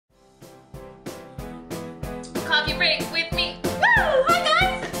Coffee Break with me. Woo! Hi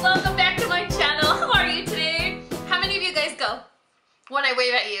guys! Welcome back to my channel. How are you today? How many of you guys go when I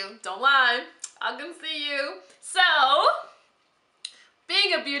wave at you? Don't lie, I can see you. So,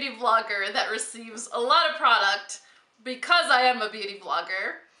 being a beauty vlogger that receives a lot of product because I am a beauty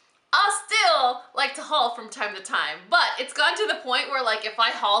vlogger, I'll still like to haul from time to time, but it's gotten to the point where like if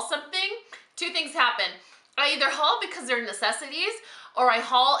I haul something, two things happen. I either haul because they're necessities, or I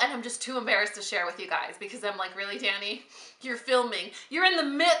haul and I'm just too embarrassed to share with you guys because I'm like, really, Dani? You're filming. You're in the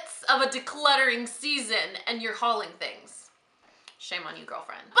midst of a decluttering season and you're hauling things. Shame on you,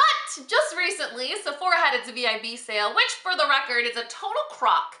 girlfriend. But just recently, Sephora had its VIB sale, which for the record is a total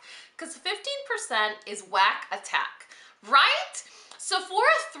crock because 15% is whack attack, right?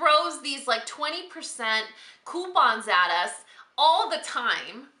 Sephora throws these like 20% coupons at us all the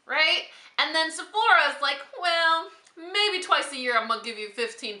time, right? And then Sephora's like, well, maybe twice a year I'm gonna give you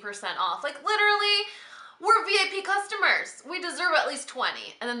 15% off. Like literally, we're VIP customers. We deserve at least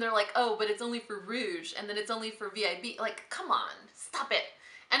 20. And then they're like, oh, but it's only for Rouge, and then it's only for VIB. Like, come on, stop it.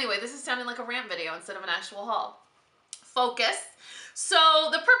 Anyway, this is sounding like a rant video instead of an actual haul. Focus. So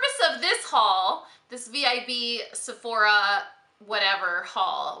the purpose of this haul, this VIB Sephora whatever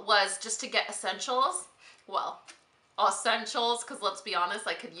haul, was just to get essentials. Well, essentials, because let's be honest,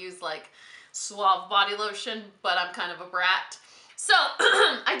 I could use like Suave body lotion, but I'm kind of a brat. So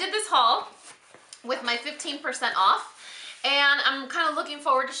I did this haul with my 15% off, and I'm kind of looking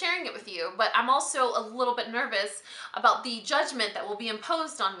forward to sharing it with you, but I'm also a little bit nervous about the judgment that will be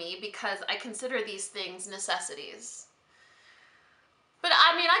imposed on me because I consider these things necessities. But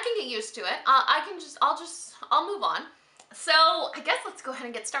I mean, I can get used to it. I'll move on. So I guess let's go ahead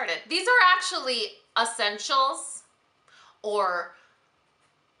and get started. These are actually essentials or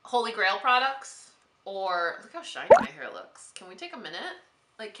Holy Grail products, or look how shiny my hair looks. Can we take a minute?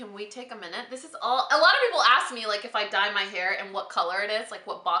 Like, can we take a minute? This is all, a lot of people ask me like if I dye my hair and what color it is, like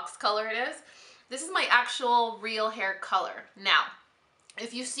what box color it is. This is my actual real hair color. Now,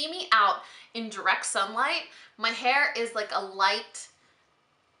 if you see me out in direct sunlight, my hair is like a light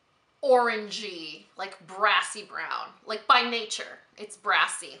orangey, like brassy brown. Like by nature, it's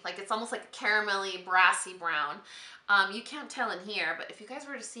brassy. Like it's almost like a caramelly, brassy brown. You can't tell in here, but if you guys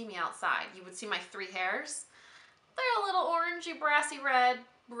were to see me outside, you would see my three hairs. They're a little orangey, brassy red,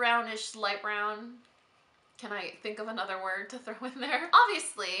 brownish, light brown. Can I think of another word to throw in there?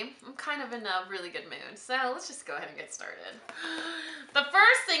 Obviously, I'm kind of in a really good mood, so let's just go ahead and get started. The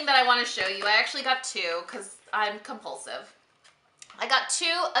first thing that I want to show you, I actually got two because I'm compulsive. I got two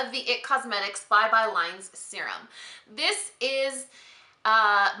of the IT Cosmetics Bye Bye Lines Serum. This is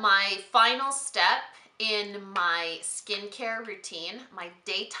my final step in my skincare routine, my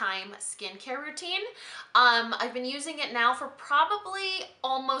daytime skincare routine. I've been using it now for probably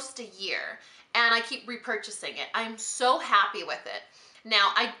almost a year, and I keep repurchasing it. I'm so happy with it.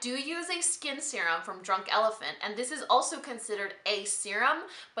 Now, I do use a skin serum from Drunk Elephant, and this is also considered a serum,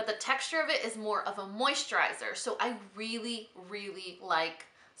 but the texture of it is more of a moisturizer. So I really, really like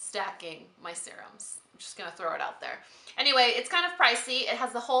stacking my serums. I'm just gonna throw it out there. Anyway, it's kind of pricey. It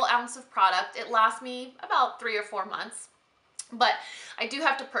has the whole ounce of product. It lasts me about 3 or 4 months, but I do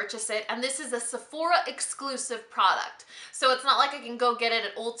have to purchase it, and this is a Sephora exclusive product. So it's not like I can go get it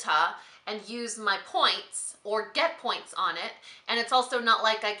at Ulta and use my points or get points on it, and it's also not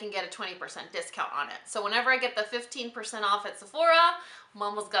like I can get a 20% discount on it. So whenever I get the 15% off at Sephora,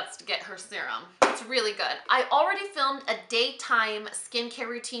 Mama's got to get her serum. It's really good. I already filmed a daytime skincare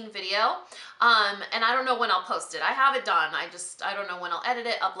routine video, and I don't know when I'll post it. I have it done. I don't know when I'll edit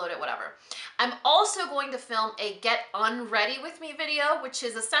it, upload it, whatever. I'm also going to film a Get Unready With Me video, which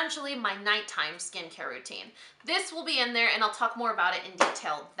is essentially my nighttime skincare routine. This will be in there, and I'll talk more about it in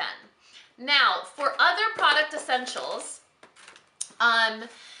detail then. Now, for other product essentials,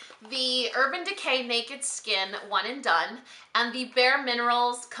 the Urban Decay Naked Skin One and Done, and the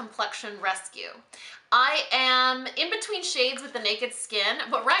Bareminerals Complexion Rescue. I am in between shades with the Naked Skin,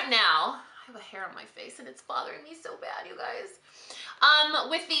 but right now, I have a hair on my face and it's bothering me so bad, you guys.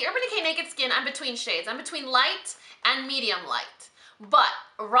 With the Urban Decay Naked Skin, I'm between shades. I'm between light and medium light. But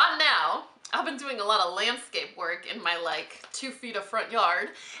right now, I've been doing a lot of landscape work in my like 2 feet of front yard,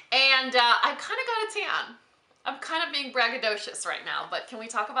 and I kind of got a tan. I'm kind of being braggadocious right now, but can we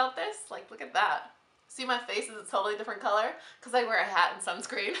talk about this? Like, look at that. See my face is a totally different color? Because I wear a hat and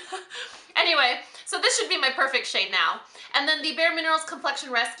sunscreen. Anyway, so this should be my perfect shade now. And then the Bareminerals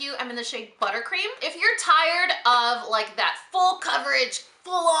Complexion Rescue, I'm in the shade Buttercream. If you're tired of like that full coverage,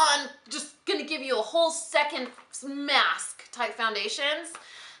 full on, just gonna give you a whole second mask type foundations,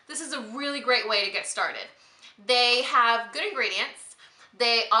 this is a really great way to get started. They have good ingredients.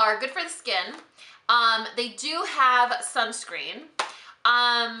 They are good for the skin. They do have sunscreen.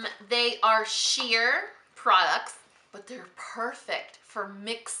 They are sheer products, but they're perfect for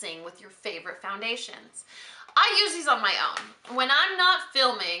mixing with your favorite foundations. I use these on my own. When I'm not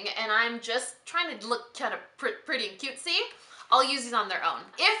filming and I'm just trying to look kind of pretty and cutesy, I'll use these on their own.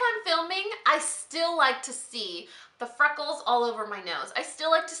 If I'm filming, I still like to see the freckles all over my nose. I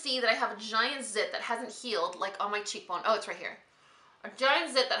still like to see that I have a giant zit that hasn't healed, like on my cheekbone. Oh, it's right here. A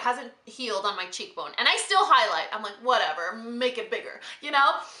giant zit that hasn't healed on my cheekbone. And I still highlight. I'm like, whatever, make it bigger, you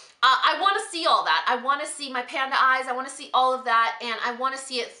know? I want to see all that. I want to see my panda eyes. I want to see all of that. And I want to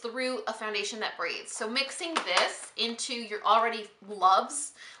see it through a foundation that breathes. So mixing this into your already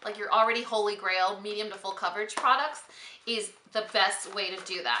loves, like your already holy grail medium to full coverage products, is the best way to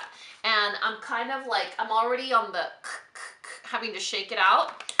do that. And I'm kind of like, I'm already on the having to shake it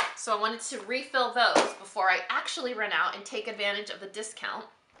out. So I wanted to refill those before I actually run out and take advantage of the discount.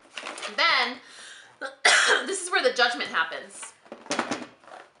 And then, this is where the judgment happens.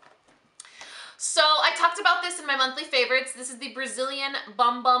 So I talked about this in my monthly favorites. This is the Brazilian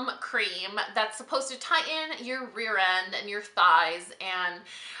Bum Bum Cream that's supposed to tighten your rear end and your thighs. And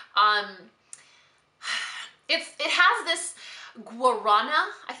it has this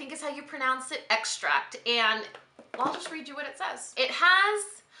guarana, I think is how you pronounce it, extract. And I'll just read you what it says. It has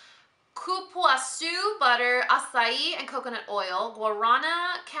cupuaçu, butter, acai, and coconut oil,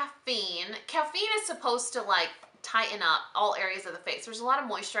 guarana, caffeine. Caffeine is supposed to like tighten up all areas of the face. There's a lot of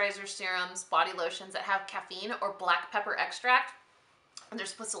moisturizers, serums, body lotions that have caffeine or black pepper extract. And they're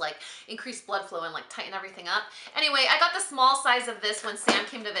supposed to like increase blood flow and like tighten everything up. Anyway, I got the small size of this when Sam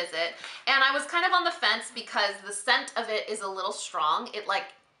came to visit. And I was kind of on the fence because the scent of it is a little strong. It like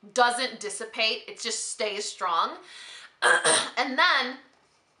doesn't dissipate. It just stays strong. And then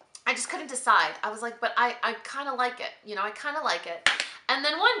I just couldn't decide. I was like, but I kind of like it. You know, I kind of like it. And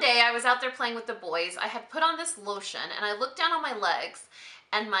then one day I was out there playing with the boys. I had put on this lotion and I looked down on my legs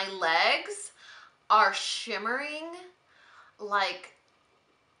and my legs are shimmering like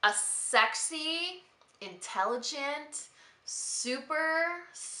a sexy, intelligent, super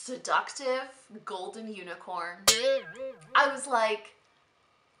seductive golden unicorn. I was like,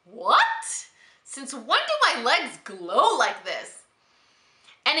 what? Since when do my legs glow like this?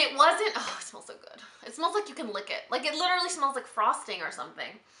 And it wasn't, oh, it smells so good. It smells like you can lick it. Like it literally smells like frosting or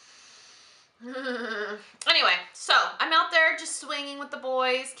something. Anyway, so I'm out there just swinging with the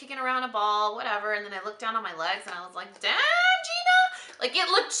boys, kicking around a ball, whatever. And then I looked down on my legs and I was like, damn, Gina. Like it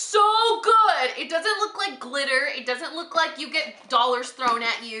looked so good. It doesn't look like glitter. It doesn't look like you get dollars thrown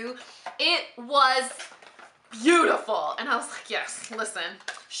at you. It was beautiful. And I was like, yes, listen,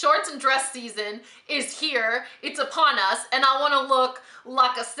 shorts and dress season is here. It's upon us. And I want to look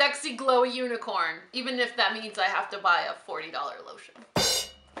like a sexy, glowy unicorn, even if that means I have to buy a $40 lotion.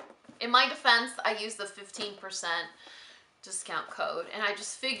 In my defense, I used the 15% discount code, and I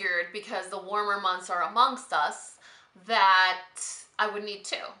just figured because the warmer months are amongst us that I would need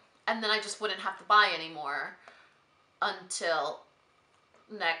to. And then I just wouldn't have to buy anymore until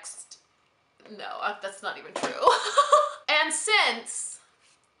next, no, that's not even true. And since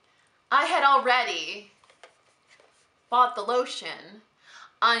I had already bought the lotion,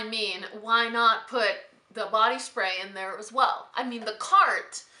 I mean, why not put the body spray in there as well? I mean, the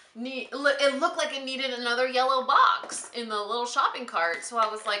cart, it looked like it needed another yellow box in the little shopping cart. So I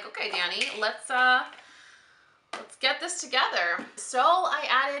was like, okay, Dani, let's get this together. So I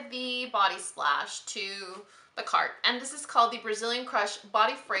added the body splash to the cart, and this is called the Brazilian Crush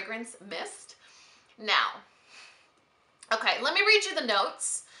Body Fragrance Mist. Now, okay, let me read you the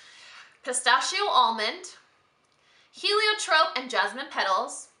notes. Pistachio almond, heliotrope and jasmine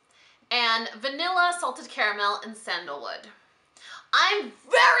petals, and vanilla, salted caramel, and sandalwood. I'm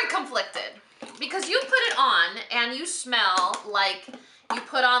very conflicted because you put it on and you smell like you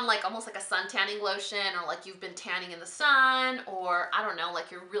put on like almost like a sun tanning lotion, or like you've been tanning in the sun, or I don't know,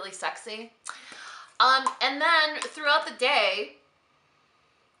 like you're really sexy. And then throughout the day,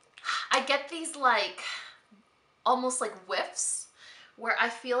 I get these like almost like whiffs where I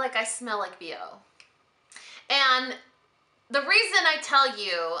feel like I smell like BO. And the reason I tell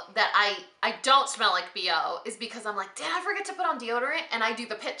you that I don't smell like BO is because I'm like, did I forget to put on deodorant? And I do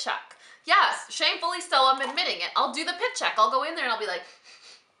the pit check. Yes, shamefully so, I'm admitting it. I'll do the pit check. I'll go in there and I'll be like,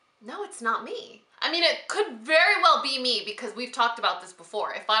 no, it's not me. I mean, it could very well be me because we've talked about this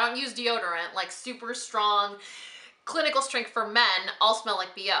before. If I don't use deodorant, like super strong, clinical strength for men, I'll smell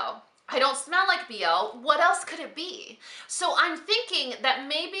like BO. I don't smell like BO. What else could it be? So I'm thinking that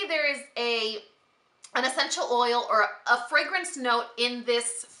maybe there is an essential oil or a fragrance note in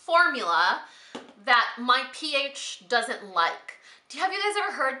this formula that my pH doesn't like. Have you guys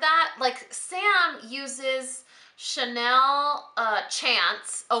ever heard that? Like, Sam uses Chanel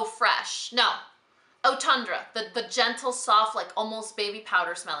Chance Eau Fresh. No, Eau Tundra, the gentle, soft, like almost baby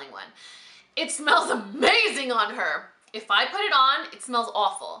powder smelling one. It smells amazing on her. If I put it on, it smells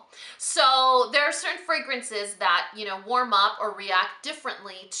awful. So there are certain fragrances that, you know, warm up or react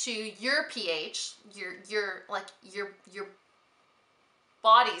differently to your pH, your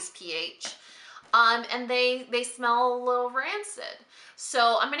body's pH. And they smell a little rancid.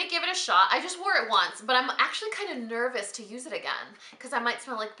 So I'm gonna give it a shot. I just wore it once, but I'm actually kind of nervous to use it again because I might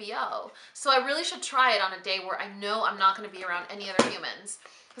smell like BO. So I really should try it on a day where I know I'm not gonna be around any other humans,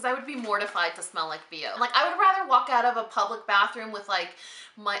 because I would be mortified to smell like BO. Like, I would rather walk out of a public bathroom with like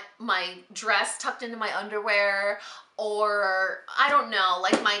my dress tucked into my underwear, or I don't know,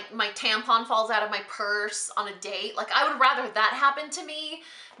 like my tampon falls out of my purse on a date. Like, I would rather that happen to me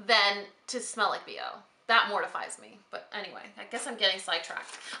than to smell like BO. That mortifies me. But anyway, I guess I'm getting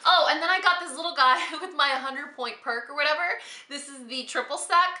sidetracked. Oh, and then I got this little guy with my 100-point perk or whatever. This is the Triple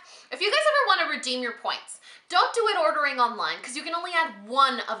Sec. If you guys ever want to redeem your points, don't do it ordering online, because you can only add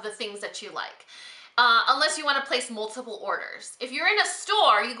one of the things that you like. Unless you want to place multiple orders. If you're in a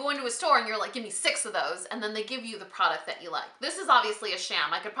store, you go into a store and you're like, give me 6 of those, and then they give you the product that you like. This is obviously a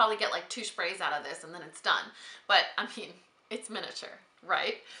sham. I could probably get like 2 sprays out of this and then it's done. But I mean, it's miniature,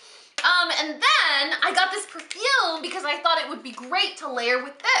 right? And then I got this perfume because I thought it would be great to layer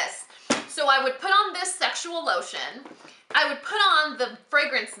with this. So I would put on this sexual lotion. I would put on the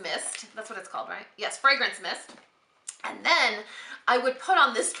fragrance mist. That's what it's called, right? Yes, fragrance mist. And then I would put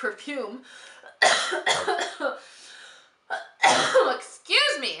on this perfume.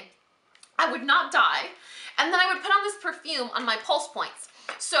 Excuse me. I would not die. And then I would put on this perfume on my pulse points.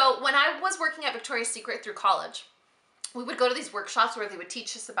 So when I was working at Victoria's Secret through college, we would go to these workshops where they would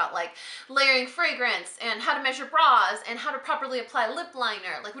teach us about like layering fragrance and how to measure bras and how to properly apply lip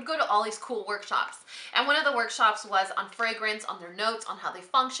liner. Like, we'd go to all these cool workshops. And one of the workshops was on fragrance, on their notes, on how they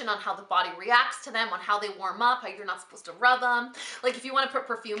function, on how the body reacts to them, on how they warm up, how you're not supposed to rub them. Like, if you want to put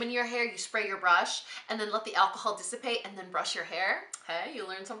perfume in your hair, you spray your brush and then let the alcohol dissipate and then brush your hair. Hey, you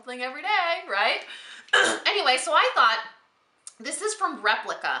learn something every day, right? Anyway, so I thought, this is from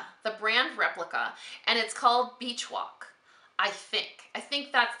Replica, the brand Replica, and it's called Beach Walk, I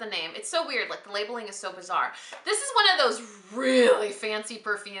think that's the name. It's so weird, like the labeling is so bizarre. This is one of those really fancy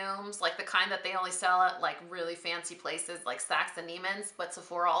perfumes, like the kind that they only sell at like really fancy places like Saks and Neiman's, but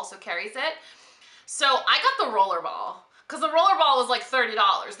Sephora also carries it. So I got the Rollerball, because the Rollerball was like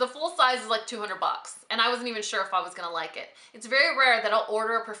 $30. The full size is like 200 bucks, and I wasn't even sure if I was gonna like it. It's very rare that I'll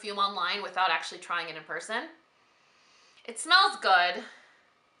order a perfume online without actually trying it in person. It smells good,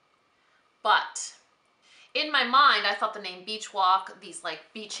 but in my mind, I thought the name Beach Walk, these like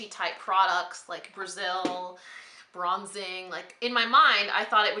beachy type products like Brazil, bronzing, like in my mind, I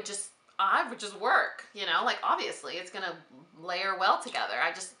thought it would just work, you know, like obviously it's gonna layer well together.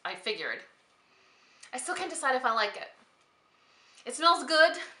 I figured. I still can't decide if I like it. It smells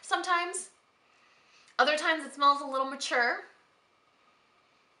good sometimes. Other times it smells a little mature.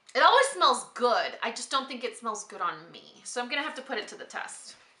 It always smells good. I just don't think it smells good on me. So I'm gonna have to put it to the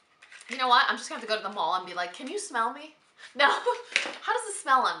test. You know what? I'm just gonna have to go to the mall and be like, can you smell me? No. How does it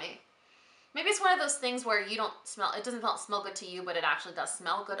smell on me? Maybe it's one of those things where you don't smell, it doesn't smell good to you, but it actually does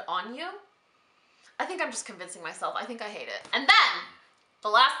smell good on you. I think I'm just convincing myself. I think I hate it. And then the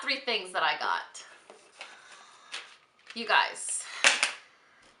last 3 things that I got. You guys.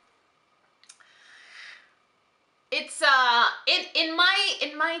 It's in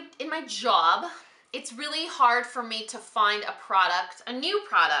my job, it's really hard for me to find a product, a new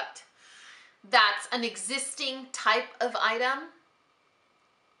product that's an existing type of item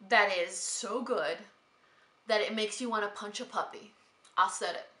that is so good that it makes you want to punch a puppy. I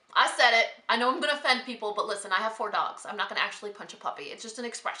said it. I said it. I know I'm going to offend people, but listen, I have 4 dogs. I'm not going to actually punch a puppy. It's just an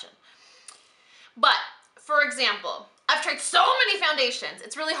expression. But for example, I've tried so many foundations.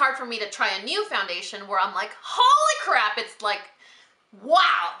 It's really hard for me to try a new foundation where I'm like, holy crap, it's like,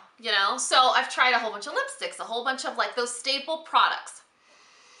 wow, you know? So I've tried a whole bunch of lipsticks, a whole bunch of like those staple products.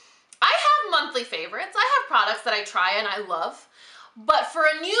 I have monthly favorites. I have products that I try and I love. But for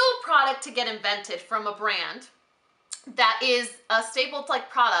a new product to get invented from a brand that is a staple like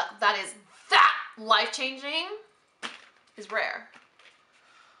product that is that life-changing is rare.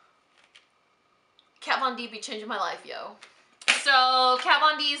 Kat Von D be changing my life, yo. So Kat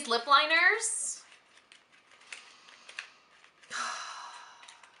Von D's lip liners.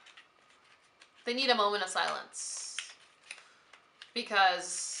 They need a moment of silence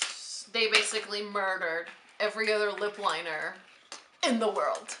because they basically murdered every other lip liner in the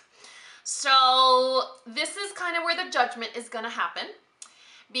world. So this is kind of where the judgment is gonna happen,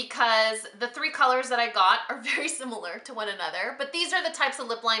 because the 3 colors that I got are very similar to one another, but these are the types of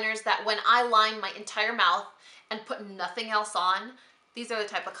lip liners that when I line my entire mouth and put nothing else on, these are the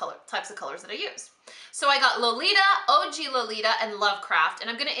types of colors that I use. So I got Lolita, OG Lolita, and Lovecraft, and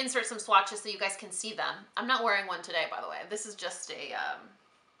I'm gonna insert some swatches so you guys can see them. I'm not wearing one today, by the way. This is just a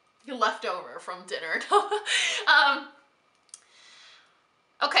leftover from dinner.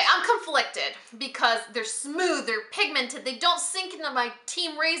 Okay, I'm conflicted because they're smooth, they're pigmented, they don't sink into my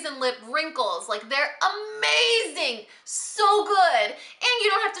Team Raisin Lip wrinkles. Like, they're amazing, so good, and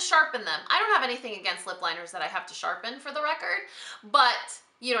you don't have to sharpen them. I don't have anything against lip liners that I have to sharpen, for the record, but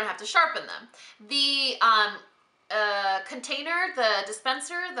you don't have to sharpen them. The container, the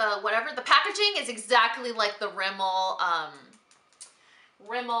dispenser, the whatever, the packaging is exactly like the Rimmel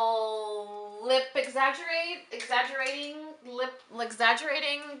lip exaggerating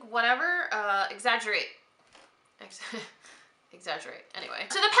anyway.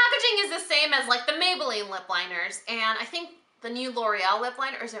 So the packaging is the same as like the Maybelline lip liners, and I think the new L'Oreal lip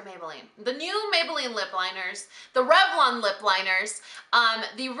liner, or is it Maybelline? The new Maybelline lip liners, the Revlon lip liners,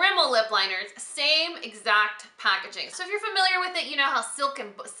 the Rimmel lip liners, same exact packaging. So if you're familiar with it, you know how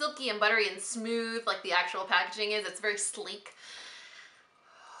silky and buttery and smooth like the actual packaging is. It's very sleek.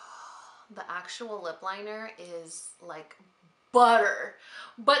 The actual lip liner is like butter,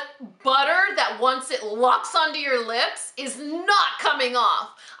 but butter that once it locks onto your lips is not coming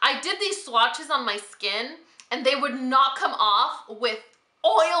off. I did these swatches on my skin and they would not come off with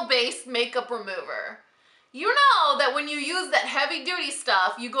oil-based makeup remover. You know that when you use that heavy duty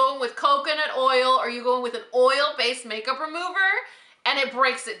stuff, you go in with coconut oil or you go in with an oil-based makeup remover and it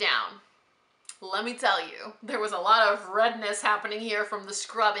breaks it down. Let me tell you, there was a lot of redness happening here from the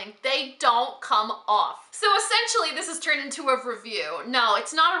scrubbing. They don't come off. So essentially this has turned into a review. No,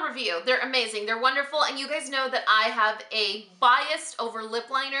 it's not a review. They're amazing, they're wonderful, and you guys know that I have a bias over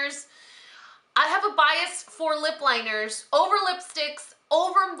lip liners. I have a bias for lip liners over lipsticks,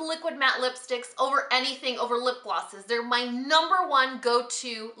 over liquid matte lipsticks, over anything, over lip glosses. They're my #1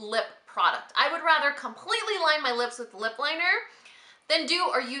 go-to lip product. I would rather completely line my lips with lip liner than do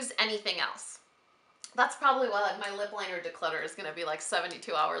or use anything else. That's probably why like my lip liner declutter is gonna be like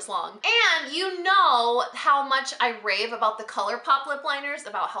 72 hours long. And you know how much I rave about the ColourPop lip liners,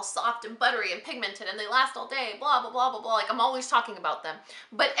 about how soft and buttery and pigmented and they last all day, blah, blah, blah, blah, blah. Like, I'm always talking about them.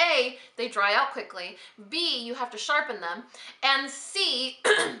 But A, they dry out quickly. B, you have to sharpen them. And C,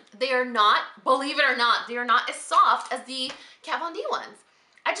 they are not, believe it or not, they are not as soft as the Kat Von D ones.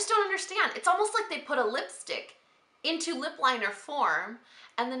 I just don't understand. It's almost like they put a lipstick into lip liner form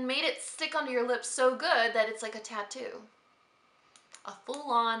and then made it stick onto your lips so good that it's like a tattoo. A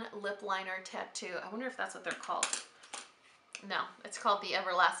full-on lip liner tattoo. I wonder if that's what they're called. No, it's called the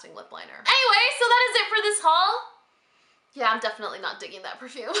Everlasting Lip Liner. Anyway, so that is it for this haul. Yeah, I'm definitely not digging that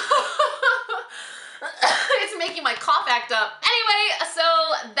perfume. It's making my cough act up. Anyway, so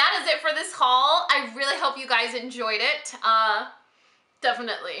that is it for this haul. I really hope you guys enjoyed it.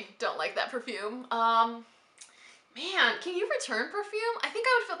 Definitely don't like that perfume. Man, can you return perfume? I think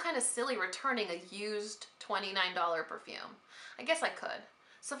I would feel kind of silly returning a used $29 perfume. I guess I could.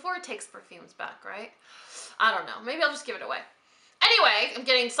 Sephora takes perfumes back, right? I don't know. Maybe I'll just give it away. Anyway, I'm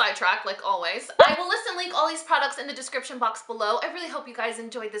getting sidetracked like always. I will list and link all these products in the description box below. I really hope you guys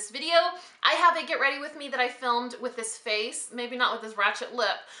enjoyed this video. I have a get ready with me that I filmed with this face. Maybe not with this ratchet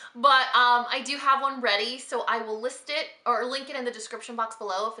lip, but I do have one ready, so I will list it or link it in the description box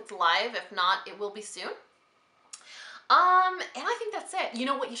below if it's live. If not, it will be soon. And I think that's it. You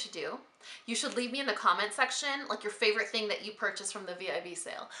know what you should do? You should leave me in the comment section like your favorite thing that you purchased from the VIB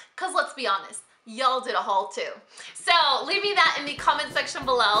sale. Cause let's be honest, y'all did a haul too. So leave me that in the comment section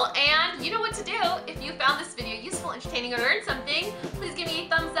below, and you know what to do. If you found this video useful, entertaining, or learned something, please give me a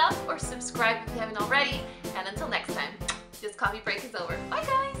thumbs up or subscribe if you haven't already. And until next time, this coffee break is over. Bye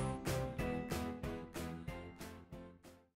guys!